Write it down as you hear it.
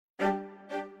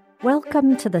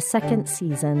Welcome to the second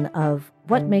season of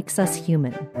What Makes Us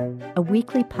Human, a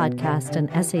weekly podcast and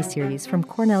essay series from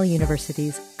Cornell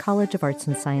University's College of Arts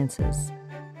and Sciences.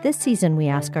 This season, we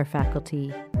ask our faculty,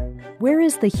 where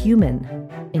is the human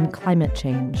in climate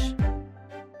change?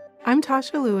 I'm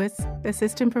Tasha Lewis,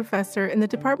 assistant professor in the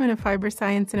Department of Fiber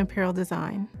Science and Apparel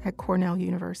Design at Cornell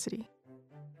University.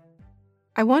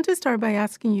 I want to start by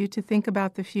asking you to think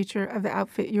about the future of the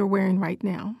outfit you're wearing right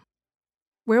now.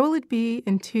 Where will it be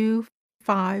in 2,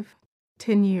 5,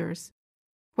 10 years?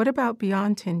 What about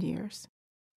beyond 10 years?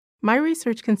 My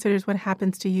research considers what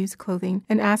happens to used clothing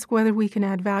and asks whether we can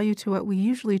add value to what we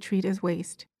usually treat as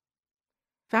waste.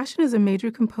 Fashion is a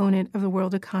major component of the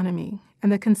world economy,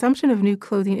 and the consumption of new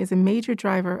clothing is a major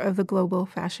driver of the global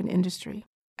fashion industry.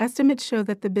 Estimates show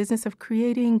that the business of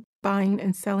creating, buying,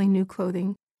 and selling new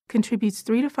clothing contributes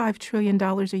 $3 to $5 trillion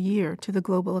a year to the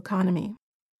global economy.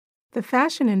 The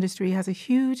fashion industry has a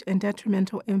huge and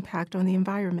detrimental impact on the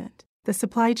environment. The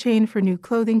supply chain for new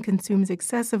clothing consumes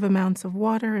excessive amounts of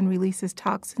water and releases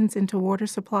toxins into water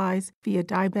supplies via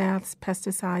dye baths,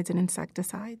 pesticides, and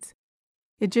insecticides.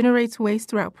 It generates waste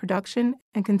throughout production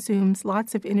and consumes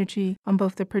lots of energy on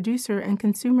both the producer and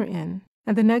consumer end.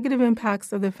 And the negative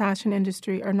impacts of the fashion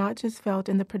industry are not just felt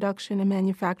in the production and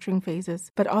manufacturing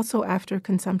phases, but also after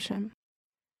consumption.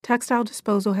 Textile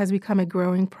disposal has become a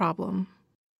growing problem.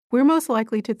 We're most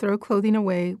likely to throw clothing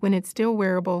away when it's still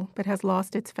wearable but has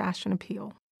lost its fashion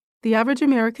appeal. The average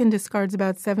American discards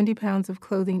about 70 pounds of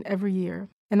clothing every year,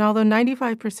 and although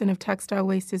 95% of textile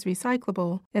waste is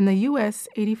recyclable, in the U.S.,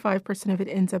 85% of it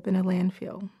ends up in a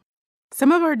landfill.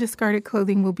 Some of our discarded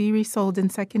clothing will be resold in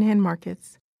secondhand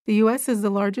markets. The U.S. is the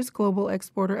largest global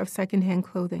exporter of secondhand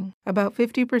clothing. About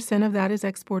 50% of that is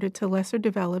exported to lesser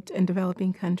developed and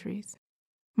developing countries.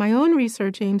 My own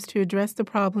research aims to address the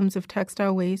problems of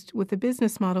textile waste with a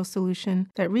business model solution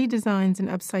that redesigns and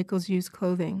upcycles used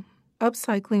clothing.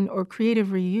 Upcycling or creative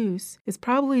reuse is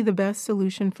probably the best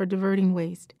solution for diverting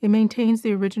waste. It maintains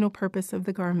the original purpose of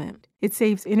the garment. It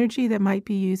saves energy that might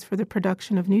be used for the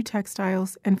production of new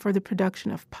textiles and for the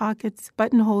production of pockets,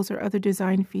 buttonholes, or other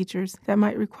design features that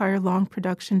might require long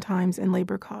production times and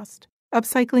labor cost.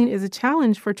 Upcycling is a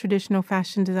challenge for traditional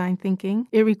fashion design thinking.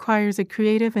 It requires a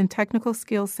creative and technical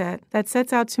skill set that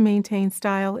sets out to maintain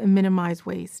style and minimize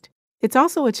waste. It's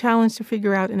also a challenge to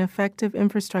figure out an effective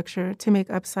infrastructure to make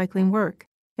upcycling work.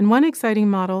 In one exciting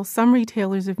model, some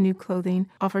retailers of new clothing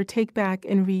offer take-back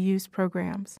and reuse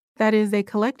programs. That is, they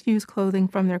collect used clothing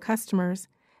from their customers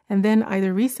and then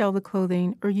either resell the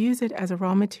clothing or use it as a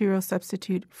raw material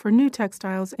substitute for new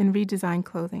textiles and redesigned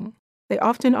clothing. They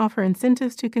often offer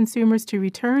incentives to consumers to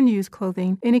return used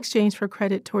clothing in exchange for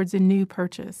credit towards a new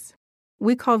purchase.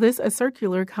 We call this a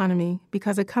circular economy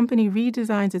because a company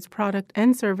redesigns its product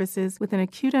and services with an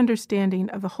acute understanding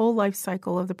of the whole life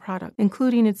cycle of the product,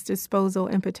 including its disposal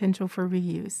and potential for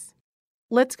reuse.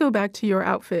 Let's go back to your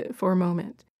outfit for a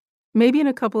moment. Maybe in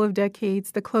a couple of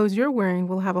decades, the clothes you're wearing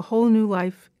will have a whole new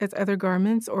life as other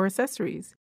garments or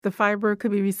accessories. The fiber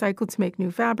could be recycled to make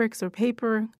new fabrics or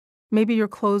paper. Maybe your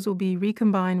clothes will be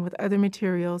recombined with other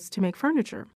materials to make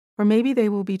furniture. Or maybe they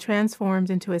will be transformed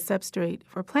into a substrate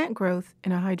for plant growth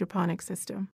in a hydroponic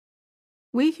system.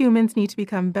 We humans need to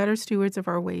become better stewards of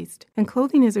our waste, and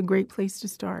clothing is a great place to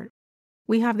start.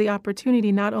 We have the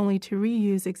opportunity not only to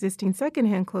reuse existing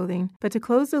secondhand clothing, but to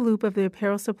close the loop of the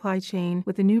apparel supply chain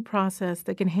with a new process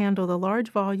that can handle the large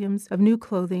volumes of new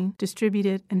clothing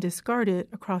distributed and discarded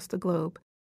across the globe.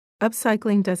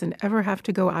 Upcycling doesn't ever have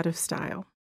to go out of style.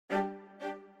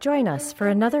 Join us for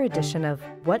another edition of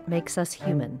What Makes Us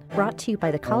Human, brought to you by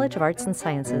the College of Arts and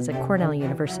Sciences at Cornell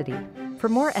University. For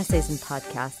more essays and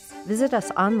podcasts, visit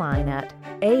us online at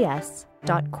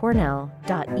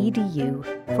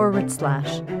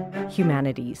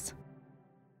as.cornell.edu/humanities.